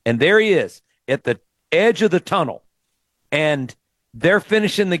for him, and there he is at the edge of the tunnel, and they're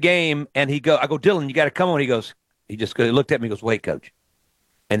finishing the game. And I go, Dylan, you got to come on. He looked at me, he goes, wait, coach.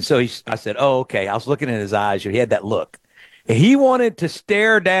 And so I said, oh, okay. I was looking in his eyes. He had that look. And he wanted to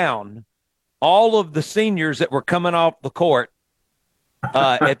stare down all of the seniors that were coming off the court.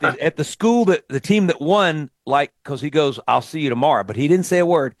 At the school that the team that won, because he goes, I'll see you tomorrow, but he didn't say a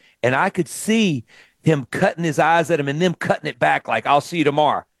word, and I could see him cutting his eyes at him and them cutting it back like, I'll see you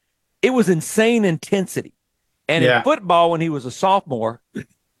tomorrow. It was insane intensity. And in football, when he was a sophomore,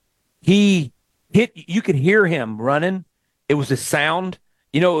 you could hear him running. It was a sound,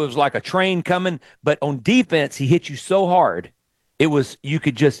 it was like a train coming. But on defense, he hit you so hard,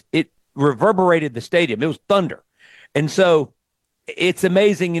 it reverberated the stadium. It was thunder, and so. It's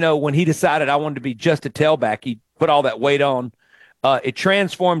amazing, when he decided I wanted to be just a tailback, he put all that weight on. It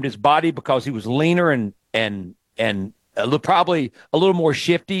transformed his body because he was leaner and probably a little more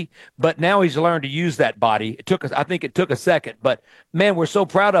shifty. But now he's learned to use that body. I think it took a second. But, man, we're so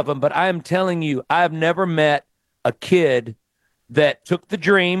proud of him. But I am telling you, I've never met a kid that took the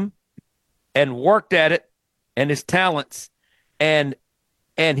dream and worked at it and his talents, and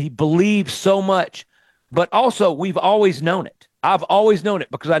he believed so much. But also, we've always known it. I've always known it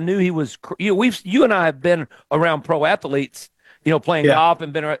because I knew he was. You and I have been around pro atheletes, playing golf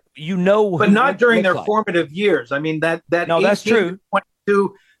and been around. But not during their formative years. I mean that. No, that's true.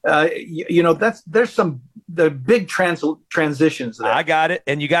 22. There's the big transitions there. I got it,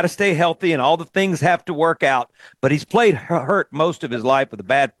 and you got to stay healthy, and all the things have to work out. But he's played hurt most of his life with a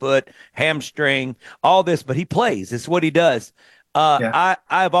bad foot, hamstring, all this. But he plays. It's what he does.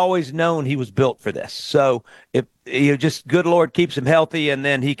 I've always known he was built for this. So if just good Lord keeps him healthy, and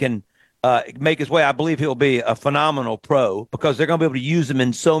then he can make his way, I believe he'll be a phenomenal pro because they're going to be able to use him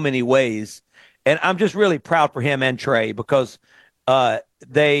in so many ways. And I'm just really proud for him and Trey because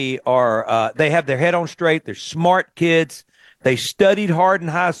they have their head on straight. They're smart kids. They studied hard in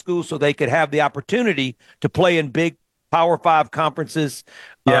high school so they could have the opportunity to play in big Power 5 conferences,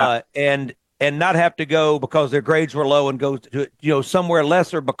 and not have to go because their grades were low and go to somewhere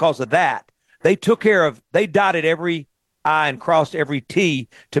lesser because of that. They dotted every I and crossed every T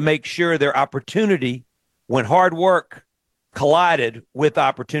to make sure their opportunity, when hard work collided with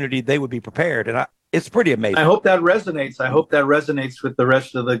opportunity, they would be prepared. And it's pretty amazing. I hope that resonates. I hope that resonates with the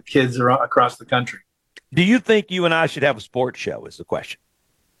rest of the kids across the country. Do you think you and I should have a sports show is the question?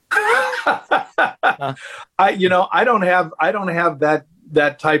 I don't have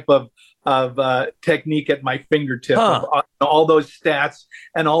that type of technique at my fingertip. All those stats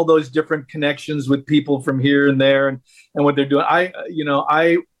and all those different connections with people from here and there and what they're doing.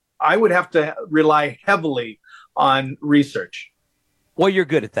 I would have to rely heavily on research. Well, you're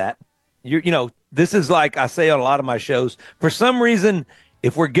good at that. This is like I say on a lot of my shows. For some reason,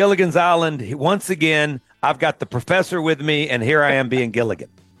 if we're Gilligan's Island, once again, I've got the professor with me, and here I am being Gilligan.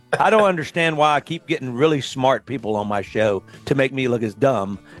 I don't understand why I keep getting really smart people on my show to make me look as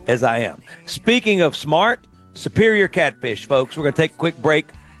dumb as I am. Speaking of smart, Superior Catfish, folks. We're going to take a quick break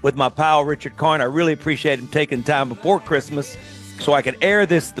with my pal, Richard Karn. I really appreciate him taking time before Christmas so I can air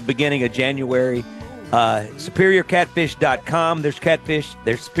this at the beginning of January. SuperiorCatfish.com. There's catfish.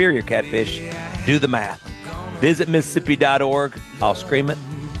 There's Superior Catfish. Do the math. Visit Mississippi.org. I'll scream it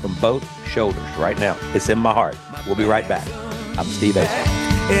from both shoulders right now. It's in my heart. We'll be right back. I'm Steve Azar.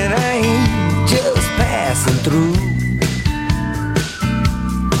 And I ain't just passing through.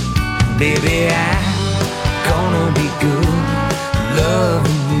 Baby, I'm gonna be good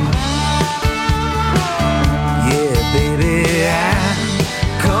loving you. Yeah, baby, I'm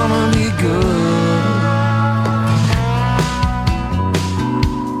gonna be good.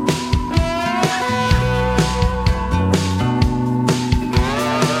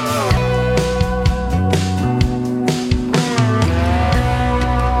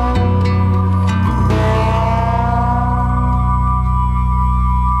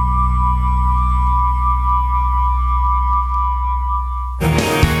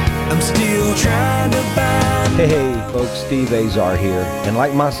 Hey, folks, Steve Azar here. And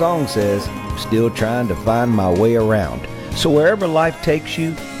like my song says, I'm still trying to find my way around. So wherever life takes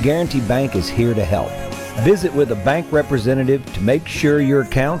you, Guarantee Bank is here to help. Visit with a bank representative to make sure your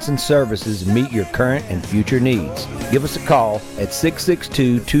accounts and services meet your current and future needs. Give us a call at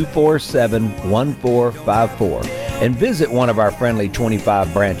 662-247-1454 and visit one of our friendly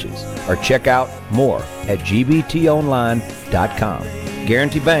 25 branches or check out more at gbtonline.com.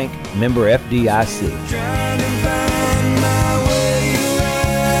 Guarantee Bank, member FDIC.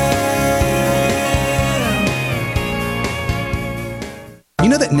 You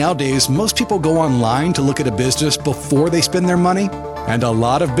know that nowadays most people go online to look at a business before they spend their money? And a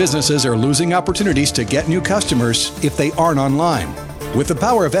lot of businesses are losing opportunities to get new customers if they aren't online. With the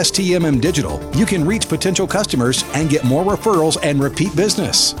power of STMM Digital, you can reach potential customers and get more referrals and repeat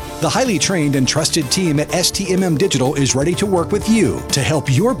business. The highly trained and trusted team at STMM Digital is ready to work with you to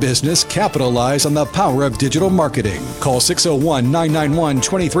help your business capitalize on the power of digital marketing. Call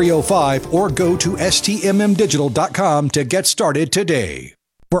 601-991-2305 or go to stmmdigital.com to get started today.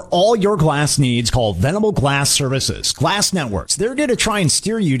 For all your glass needs, call Venable Glass Services. Glass Networks, they're going to try and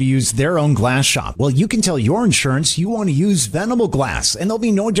steer you to use their own glass shop. Well, you can tell your insurance you want to use Venable Glass, and there'll be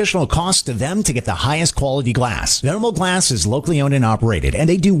no additional cost to them to get the highest quality glass. Venable Glass is locally owned and operated, and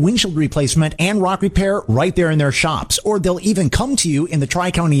they do windshield replacement and rock repair right there in their shops, or they'll even come to you in the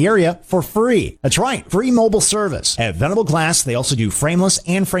Tri-County area for free. That's right, free mobile service. At Venable Glass, they also do frameless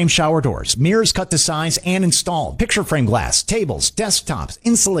and frame shower doors, mirrors cut to size and installed, picture frame glass, tables, desktops,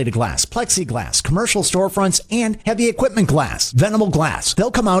 insulated glass, plexiglass, commercial storefronts, and heavy equipment glass. Venable Glass. They'll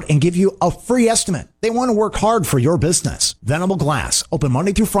come out and give you a free estimate. They want to work hard for your business. Venable Glass. Open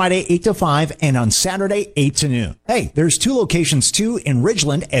Monday through Friday, 8 to 5, and on Saturday, 8 to noon. Hey, there's two locations too in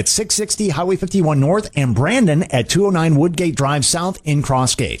Ridgeland at 660 Highway 51 North and Brandon at 209 Woodgate Drive South in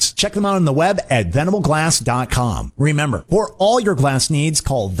Crossgates. Check them out on the web at venableglass.com. Remember, for all your glass needs,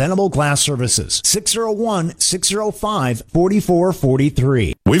 call Venable Glass Services.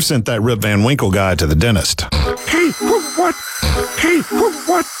 601-605-4443. We've sent that Rip Van Winkle guy to the dentist. Hey, what? Hey,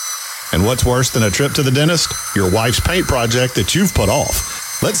 what? And what's worse than a trip to the dentist? Your wife's paint project that you've put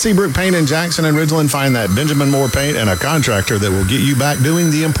off. Let Seabrook Paint in Jackson and Ridgeland find that Benjamin Moore paint and a contractor that will get you back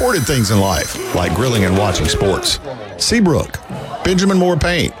doing the important things in life, like grilling and watching sports. Seabrook, Benjamin Moore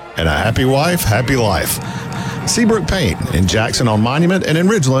Paint, and a happy wife, happy life. Seabrook Paint in Jackson on Monument and in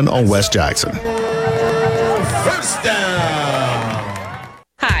Ridgeland on West Jackson. First down.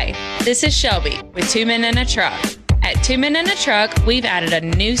 Hi, this is Shelby with 2 Men in a Truck. At At 2 Men in a Truck, we've added a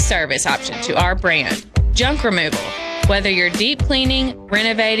new service option to our brand, junk removal. Whether you're deep cleaning,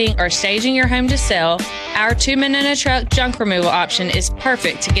 renovating, or staging your home to sell, our 2 Men in a Truck junk removal option is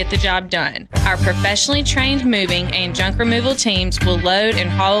perfect to get the job done. Our professionally trained moving and junk removal teams will load and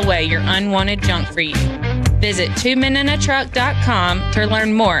haul away your unwanted junk for you. Visit 2meninatruck.com to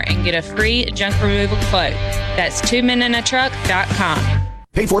learn more and get a free junk removal quote. That's 2meninatruck.com.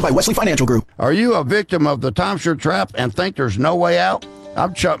 Paid for by Wesley Financial Group. Are you a victim of the timeshare trap and think there's no way out?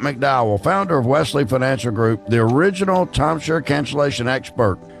 I'm Chuck McDowell, founder of Wesley Financial Group, the original timeshare cancellation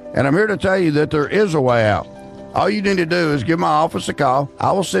expert. And I'm here to tell you that there is a way out. All you need to do is give my office a call.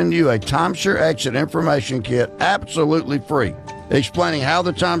 I will send you a timeshare exit information kit absolutely free, explaining how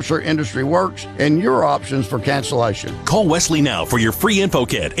the timeshare industry works and your options for cancellation. Call Wesley now for your free info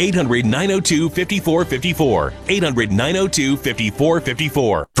kit. 800-902-5454.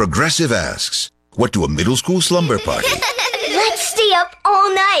 800-902-5454. Progressive asks, what do a middle school slumber party, Let's stay up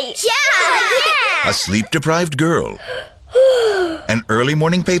all night. Yeah! a sleep-deprived girl, an early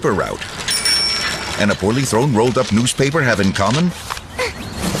morning paper route, and a poorly thrown rolled-up newspaper have in common?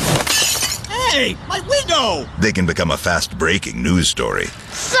 Hey, my window! They can become a fast-breaking news story.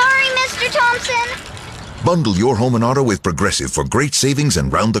 Sorry, Mr. Thompson. Bundle your home and auto with Progressive for great savings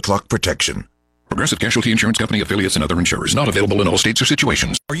and round-the-clock protection. Progressive Casualty Insurance Company, affiliates, and other insurers. Not available in all states or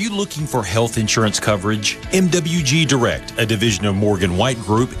situations. Are you looking for health insurance coverage? MWG Direct, a division of Morgan White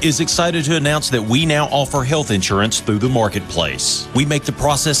Group, is excited to announce that we now offer health insurance through the marketplace. We make the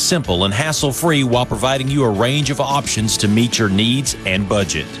process simple and hassle-free while providing you a range of options to meet your needs and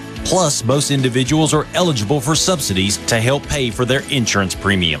budget. Plus, most individuals are eligible for subsidies to help pay for their insurance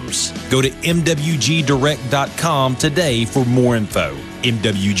premiums. Go to MWGDirect.com today for more info.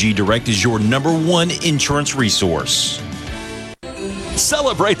 MWG Direct is your #1 insurance resource.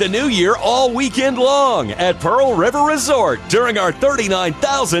 Celebrate the new year all weekend long at Pearl River Resort during our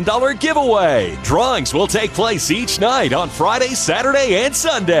 $39,000 giveaway. Drawings will take place each night on Friday, Saturday, and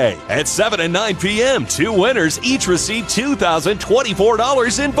Sunday. At 7 and 9 p.m., 2 winners each receive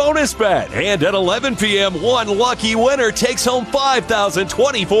 $2,024 in bonus bet. And at 11 p.m., 1 lucky winner takes home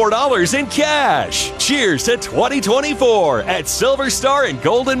 $5,024 in cash. Cheers to 2024 at Silver Star and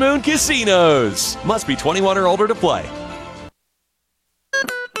Golden Moon Casinos. Must be 21 or older to play.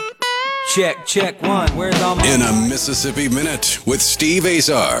 Check one. Where's all my... In a Mississippi Minute with Steve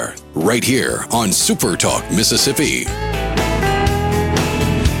Azar, right here on SuperTalk Mississippi.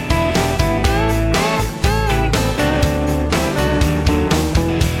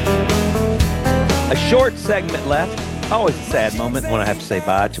 A short segment left. Always a sad moment when I have to say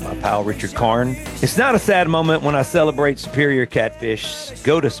bye to my pal Richard Karn. It's not a sad moment when I celebrate Superior Catfish.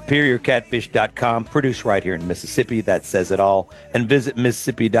 Go to superiorcatfish.com, produced right here in Mississippi. That says it all. And visit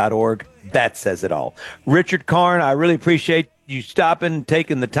Mississippi.org. That says it all. Richard Karn, I really appreciate you stopping,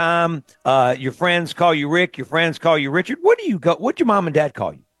 taking the time. Your friends call you Rick. Your friends call you Richard. What'd your mom and dad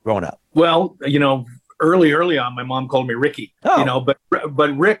call you growing up? Well, early on, my mom called me Ricky. Oh.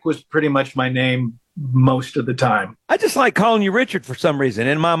 But Rick was pretty much my name most of the time. I just like calling you Richard for some reason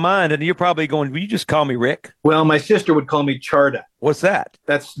in my mind. And you're probably going, will you just call me Rick? Well, my sister would call me Charda. What's that?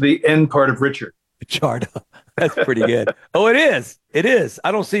 That's the end part of Richard. Charda. That's pretty good. Oh, it is. It is.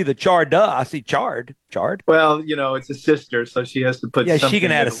 I don't see the Charda. I see Chard. Chard. Well, it's a sister, so she has to put something. Yeah, she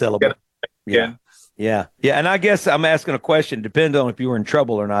can add a syllable. Yeah. Yeah. And I guess I'm asking a question. Depends on if you were in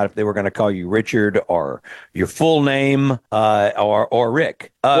trouble or not, if they were going to call you Richard or your full name or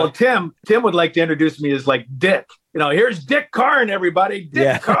Rick. Well, Tim would like to introduce me as like Dick. Here's Dick Karn, everybody.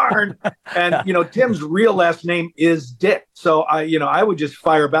 Dick Karn. And, Tim's real last name is Dick. So I would just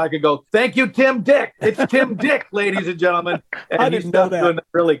fire back and go, thank you, Tim Dick. It's Tim Dick, ladies and gentlemen. And I didn't know that. Doing that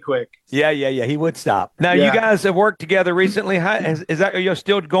really quick. Yeah. He would stop. Now, You guys have worked together recently. Are you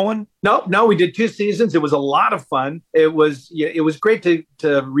still going? No, we did 2 seasons. It was a lot of fun. It was great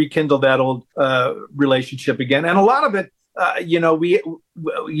to rekindle that old relationship again. And a lot of it,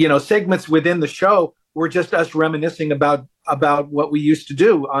 segments within the show were just us reminiscing about what we used to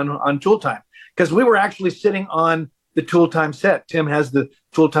do on Tool Time, because we were actually sitting on the Tool Time set. Tim has the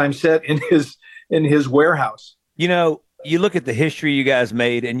Tool Time set in his warehouse. You look at the history you guys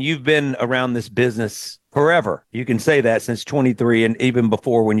made, and you've been around this business forever. You can say that since 23, and even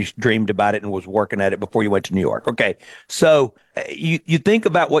before when you dreamed about it and was working at it before you went to New York. Okay, so you think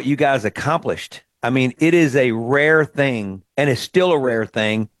about what you guys accomplished. I mean, it is a rare thing, and it's still a rare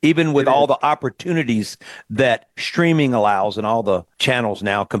thing, even with all the opportunities that streaming allows and all the channels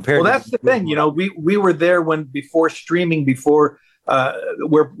now compared. Well, that's the thing. We were there before streaming,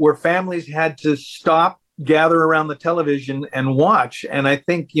 where families had to stop, gather around the television and watch. And I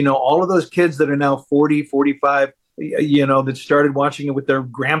think, all of those kids that are now 40, 45, that started watching it with their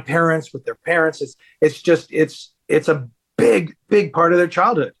grandparents, with their parents. It's a big part of their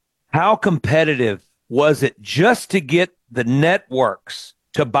childhood. How competitive was it just to get the networks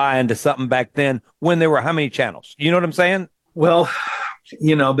to buy into something back then when there were how many channels? You know what I'm saying? Well,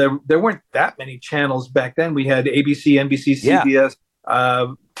 there weren't that many channels back then. We had ABC, NBC, CBS,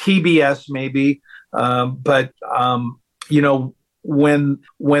 TBS maybe. But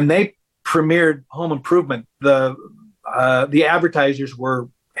when they premiered Home Improvement, the advertisers were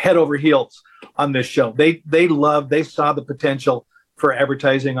head over heels on this show. They saw the potential for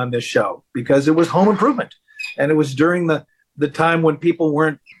advertising on this show because it was Home Improvement, and it was during the time when people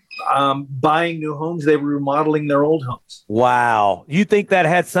weren't buying new homes; they were remodeling their old homes. Wow, you think that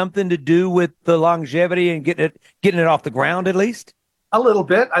had something to do with the longevity and getting it off the ground at least? A little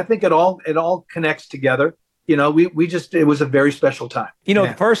bit. I think it all connects together. It was a very special time.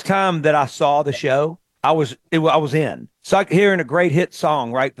 The first time that I saw the show, I was in. So hearing a great hit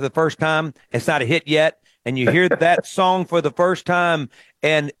song, right, for the first time. It's not a hit yet. And you hear that song for the first time,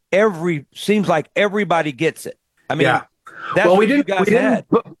 and seems like everybody gets it. I mean, that's what you guys had.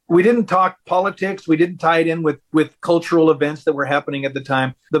 We didn't talk politics. We didn't tie it in with cultural events that were happening at the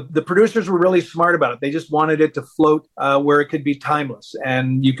time. The producers were really smart about it. They just wanted it to float where it could be timeless,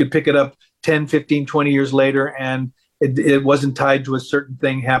 and you could pick it up 10, 15, 20 years later, and it wasn't tied to a certain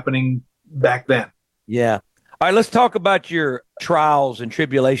thing happening back then. Yeah. All right, let's talk about your trials and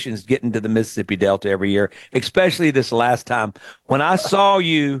tribulations getting to the Mississippi Delta every year, especially this last time. When I saw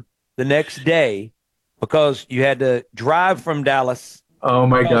you the next day, because you had to drive from Dallas. Oh,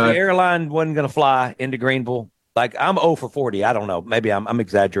 my God. The airline wasn't going to fly into Greenville. Like, I'm 0 for 40. I don't know. Maybe I'm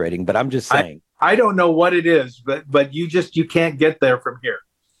exaggerating, but I'm just saying. I don't know what it is, but you can't get there from here.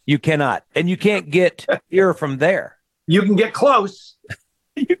 You cannot. And you can't get here from there. You can get close.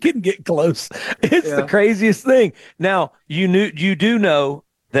 You can get close. It's the craziest thing. Now, you do know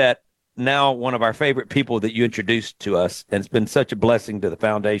that now one of our favorite people that you introduced to us, and it's been such a blessing to the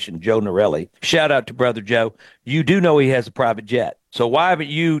foundation, Joe Norelli. Shout out to Brother Joe. You do know he has a private jet. So why haven't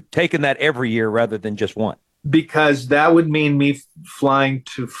you taken that every year rather than just one? Because that would mean me flying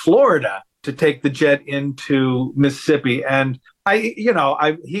to Florida to take the jet into Mississippi. And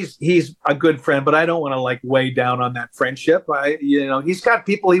he's a good friend, but I don't want to weigh down on that friendship. He's got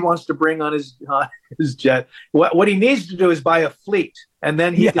people he wants to bring on his jet. What he needs to do is buy a fleet, and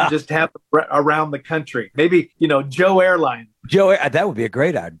then he can just have it around the country. Maybe, Joe Airline. That would be a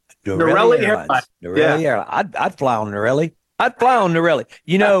great idea. Norelli Airlines. Norelli Airline. I'd fly on Norelli.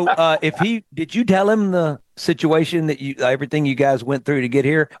 Did you tell him the situation that everything you guys went through to get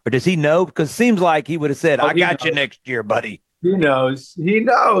here, or does he know? Because it seems like he would have said, "I got you next year, buddy." He knows.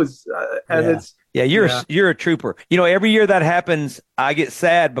 And you're a trooper. Every year that happens, I get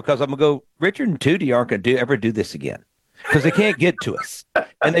sad because I'm gonna go. Richard and Tootie aren't gonna ever do this again because they can't get to us,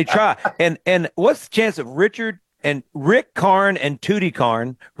 and they try. And what's the chance of Rick Karn and Tootie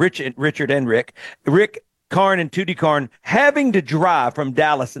Karn, Richard and Rick Karn and Tootie Karn having to drive from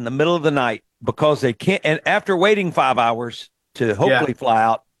Dallas in the middle of the night because they can't, and after waiting 5 hours to hopefully fly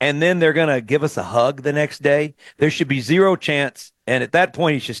out, and then they're going to give us a hug the next day? There should be zero chance, and at that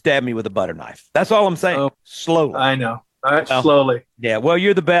point, he should stab me with a butter knife. That's all I'm saying. Slowly. I know. Slowly. Yeah, well,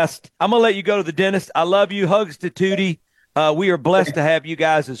 you're the best. I'm going to let you go to the dentist. I love you. Hugs to Tootie. We are blessed to have you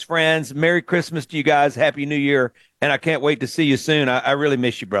guys as friends. Merry Christmas to you guys. Happy New Year. And I can't wait to see you soon. I really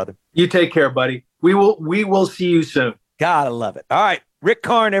miss you, brother. You take care, buddy. We will see you soon. God, I love it. All right. Rick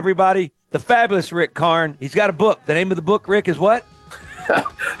Karn, everybody. The fabulous Rick Karn. He's got a book. The name of the book, Rick, is what?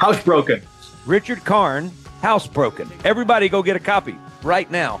 Housebroken. Richard Karn, Housebroken. Everybody go get a copy right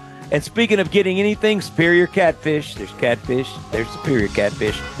now. And speaking of getting anything, Superior Catfish. There's catfish. There's Superior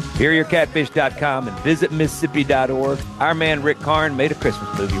Catfish. SuperiorCatfish.com and visit Mississippi.org. Our man Rick Karn made a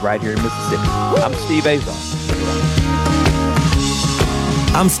Christmas movie right here in Mississippi. I'm Steve Azar.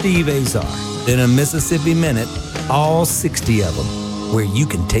 I'm Steve Azar. In a Mississippi Minute, all 60 of them, where you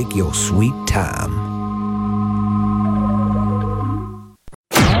can take your sweet time.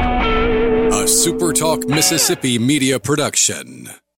 A SuperTalk Mississippi Media production.